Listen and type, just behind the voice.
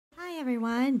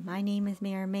everyone, my name is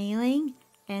Mayor Mayline,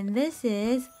 and this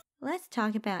is Let's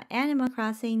Talk About Animal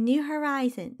Crossing New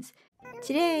Horizons.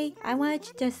 Today, I want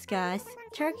to discuss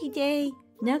Turkey Day,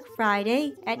 Nook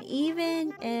Friday, and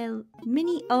even a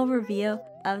mini overview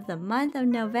of the month of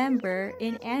November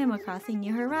in Animal Crossing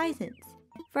New Horizons.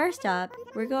 First up,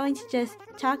 we're going to just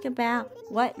talk about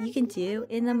what you can do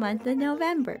in the month of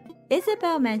November.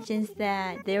 Isabelle mentions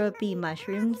that there will be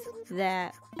mushrooms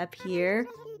that appear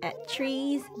at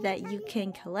trees that you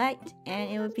can collect,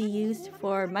 and it will be used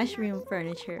for mushroom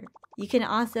furniture. You can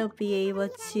also be able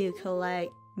to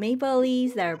collect maple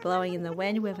leaves that are blowing in the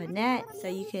wind with a net, so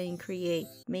you can create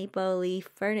maple leaf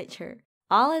furniture.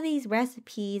 All of these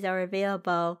recipes are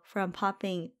available from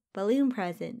popping balloon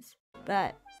presents,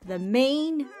 but the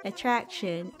main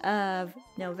attraction of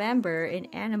November in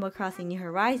Animal Crossing New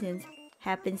Horizons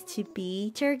happens to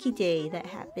be Turkey Day, that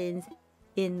happens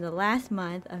in the last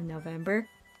month of November,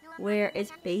 where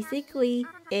it's basically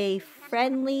a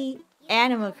friendly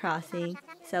Animal Crossing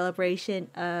celebration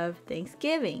of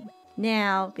Thanksgiving.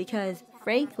 Now, because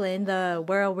Franklin, the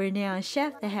world-renowned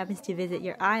chef that happens to visit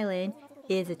your island,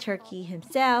 is a turkey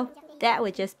himself, that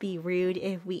would just be rude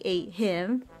if we ate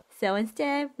him. So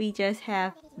instead, we just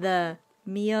have the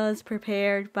meals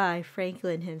prepared by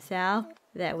Franklin himself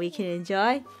that we can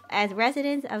enjoy as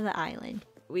residents of the island.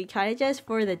 We kind of just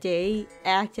for the day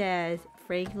act as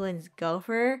Franklin's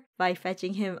gopher by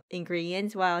fetching him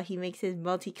ingredients while he makes his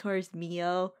multi-course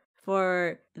meal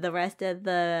for the rest of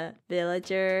the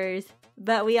villagers.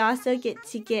 But we also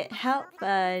get help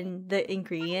on the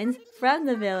ingredients from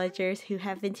the villagers who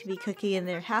happen to be cooking in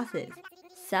their houses.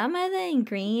 Some of the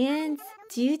ingredients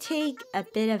do take a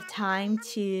bit of time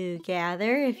to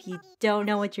gather if you don't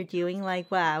know what you're doing, like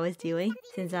what I was doing,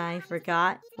 since I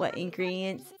forgot what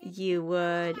ingredients you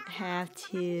would have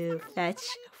to fetch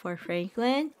for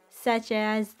Franklin, such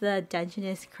as the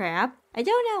Dungeness crab. I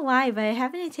don't know why, but it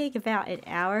happened to take about an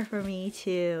hour for me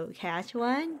to catch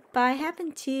one, but I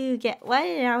happened to get one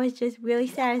and I was just really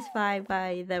satisfied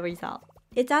by the result.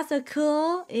 It's also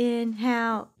cool in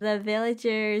how the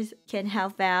villagers can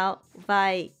help out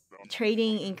by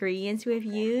trading ingredients with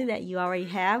you that you already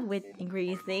have with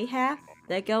ingredients they have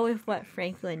that go with what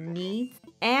Franklin needs.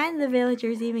 And the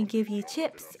villagers even give you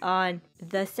tips on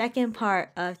the second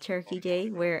part of Turkey Day,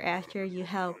 where after you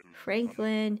help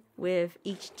Franklin with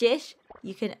each dish,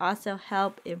 you can also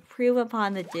help improve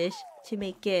upon the dish to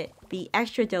make it be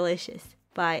extra delicious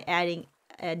by adding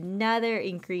another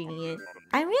ingredient.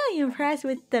 I'm really impressed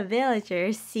with the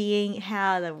villagers, seeing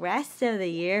how the rest of the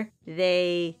year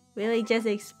they really just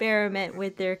experiment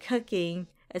with their cooking,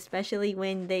 especially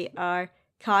when they are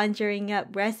conjuring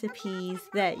up recipes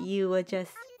that you would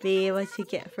just be able to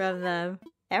get from them.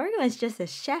 Everyone's just a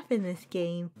chef in this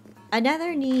game.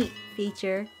 Another neat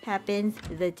feature happens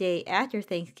the day after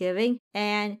Thanksgiving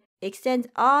and extends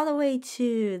all the way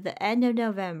to the end of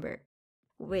November,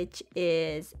 which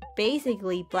is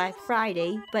basically Black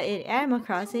Friday, but in Animal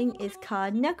Crossing it's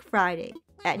called Nook Friday.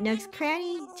 At Nook's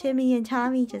Cranny, Timmy and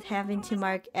Tommy just happen to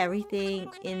mark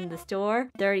everything in the store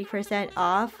 30%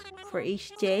 off for each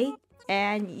day,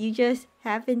 and you just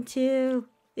happen to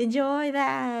enjoy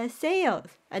the sales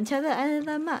until the end of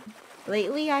the month.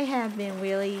 Lately, I have been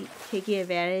really taking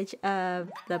advantage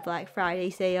of the Black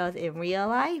Friday sales in real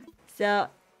life, so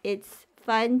it's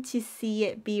fun to see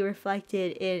it be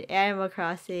reflected in Animal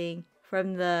Crossing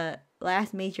from the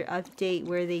last major update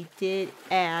where they did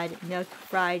add Nook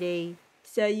Friday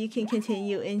so you can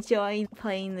continue enjoying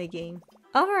playing the game.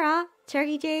 Overall,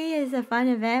 Turkey Day is a fun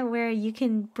event where you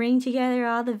can bring together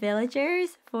all the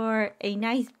villagers for a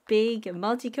nice big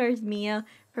multi-course meal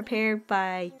prepared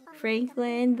by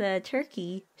Franklin the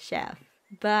turkey chef,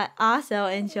 but also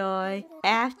enjoy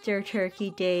after Turkey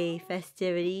Day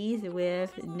festivities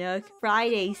with Nook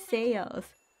Friday sales.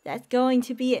 That's going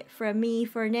to be it from me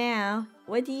for now.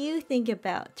 What do you think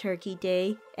about Turkey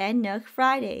Day and Nook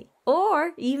Friday?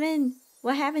 Or even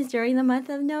what happens during the month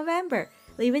of November?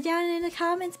 Leave it down in the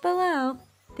comments below.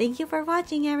 Thank you for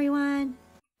watching, everyone.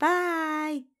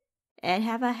 Bye! And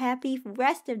have a happy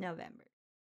rest of November.